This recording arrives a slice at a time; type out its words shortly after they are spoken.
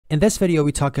In this video,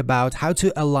 we talk about how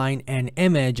to align an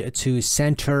image to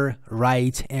center,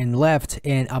 right, and left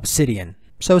in Obsidian.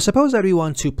 So suppose that we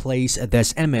want to place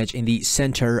this image in the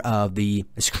center of the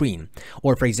screen,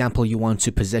 or for example, you want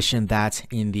to position that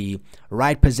in the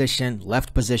right position,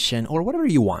 left position, or whatever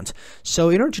you want. So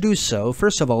in order to do so,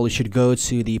 first of all, you should go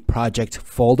to the project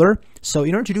folder. So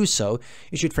in order to do so,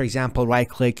 you should, for example, right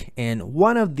click in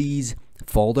one of these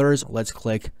folders. Let's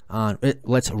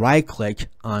right click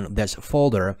on this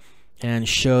folder and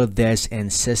show this in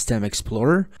System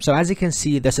Explorer. So as you can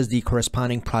see, this is the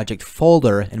corresponding project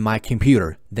folder in my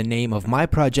computer. The name of my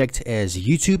project is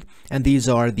YouTube, and these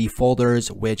are the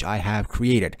folders which I have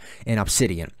created in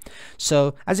Obsidian.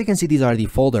 So as you can see, these are the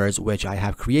folders which I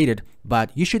have created,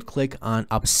 but you should click on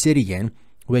Obsidian,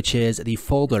 which is the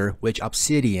folder which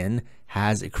Obsidian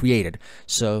has created.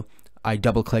 So I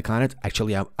double click on it.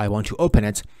 Actually, I want to open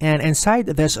it, and inside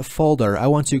this folder I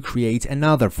want to create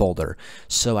another folder.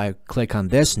 So I click on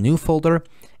this new folder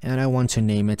and I want to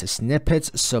name it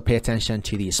snippets. So pay attention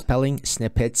to the spelling,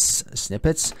 snippets,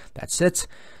 that's it.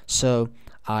 So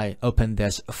I open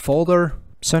this folder.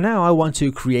 So now I want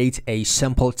to create a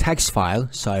simple text file.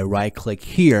 So I right click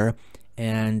here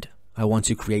and I want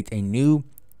to create a new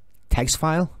text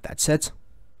file. That's it.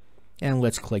 And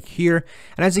let's click here,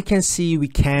 and as you can see, we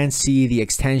can see the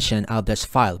extension of this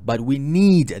file, but we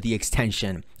need the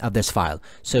extension of this file.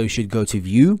 So you should go to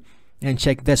view and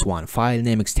check this one, file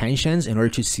name extensions, in order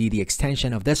to see the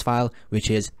extension of this file, which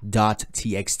is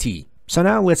 .txt. So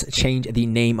now let's change the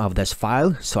name of this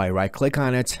file. So I right click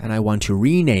on it and I want to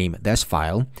rename this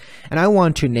file, and I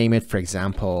want to name it, for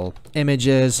example,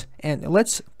 images, and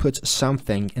let's put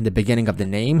something in the beginning of the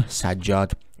name,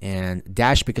 Sajjad, and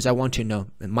dash, because I want to know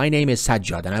my name is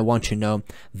Sajjad and I want to know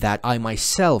that I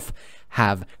myself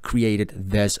have created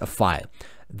this file.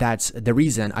 That's the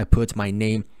reason I put my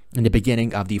name in the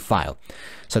beginning of the file.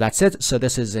 So that's it. So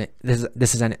this is a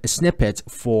snippet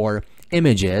for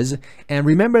images, and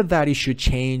remember that you should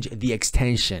change the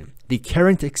extension. The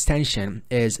current extension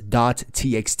is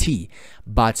 .txt,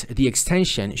 but the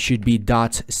extension should be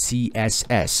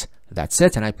 .css. That's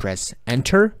it, and I press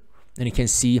enter. And you can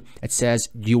see it says,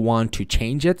 do you want to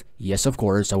change it? Yes, of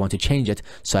course, I want to change it.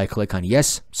 So I click on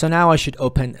yes. So now I should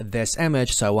open this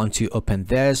image. So I want to open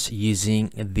this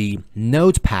using the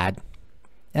notepad,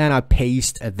 and I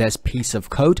paste this piece of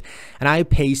code, and I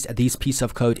paste this piece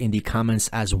of code in the comments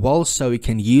as well, so you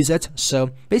can use it. So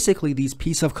basically, this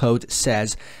piece of code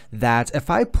says that if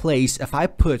I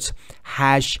put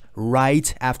hash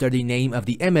right after the name of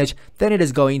the image, then it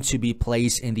is going to be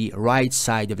placed in the right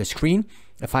side of the screen.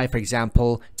 If I, for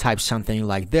example, type something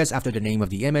like this after the name of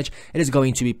the image, it is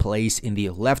going to be placed in the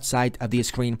left side of the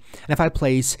screen. And if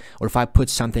I put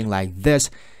something like this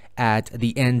at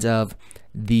the end of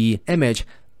the image,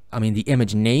 the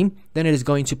image name, then it is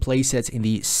going to place it in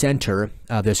the center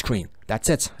of the screen. That's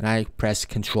it. And I press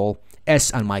Ctrl S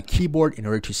on my keyboard in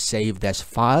order to save this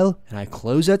file, and I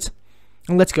close it.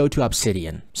 And let's go to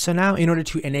Obsidian. So now, in order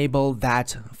to enable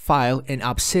that file in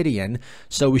Obsidian,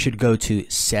 so we should go to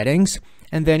Settings,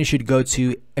 and then you should go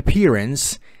to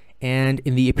Appearance, and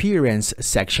in the Appearance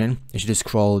section, you should just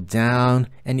scroll down,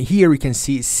 and here we can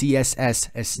see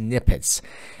CSS snippets.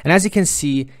 And as you can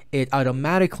see, it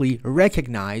automatically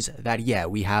recognizes that, yeah,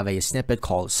 we have a snippet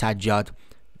called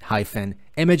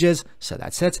Sajjad-images, so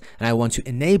that's it. And I want to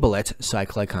enable it, so I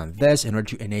click on this in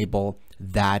order to enable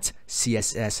that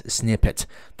CSS snippet.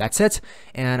 That's it,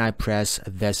 and I press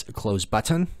this close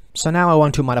button. So now I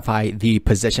want to modify the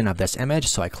position of this image,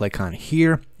 so I click on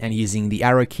here, and using the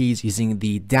arrow keys, using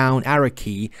the down arrow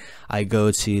key, I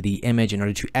go to the image in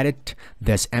order to edit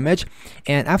this image.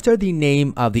 And after the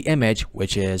name of the image,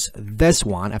 which is this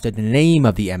one, after the name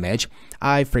of the image,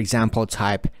 I, for example,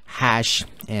 type hash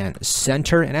and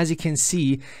center, and as you can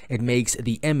see, it makes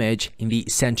the image in the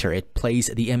center. It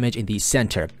places the image in the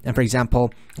center. And for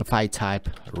example, if I type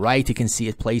right, you can see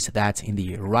it places that in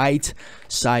the right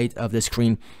side of the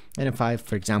screen. And if I,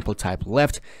 for example, type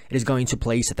left, it is going to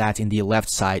place that in the left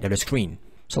side of the screen.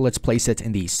 So let's place it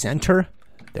in the center.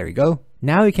 There you go.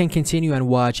 Now you can continue and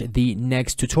watch the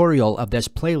next tutorial of this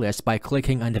playlist by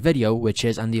clicking on the video, which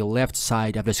is on the left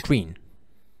side of the screen.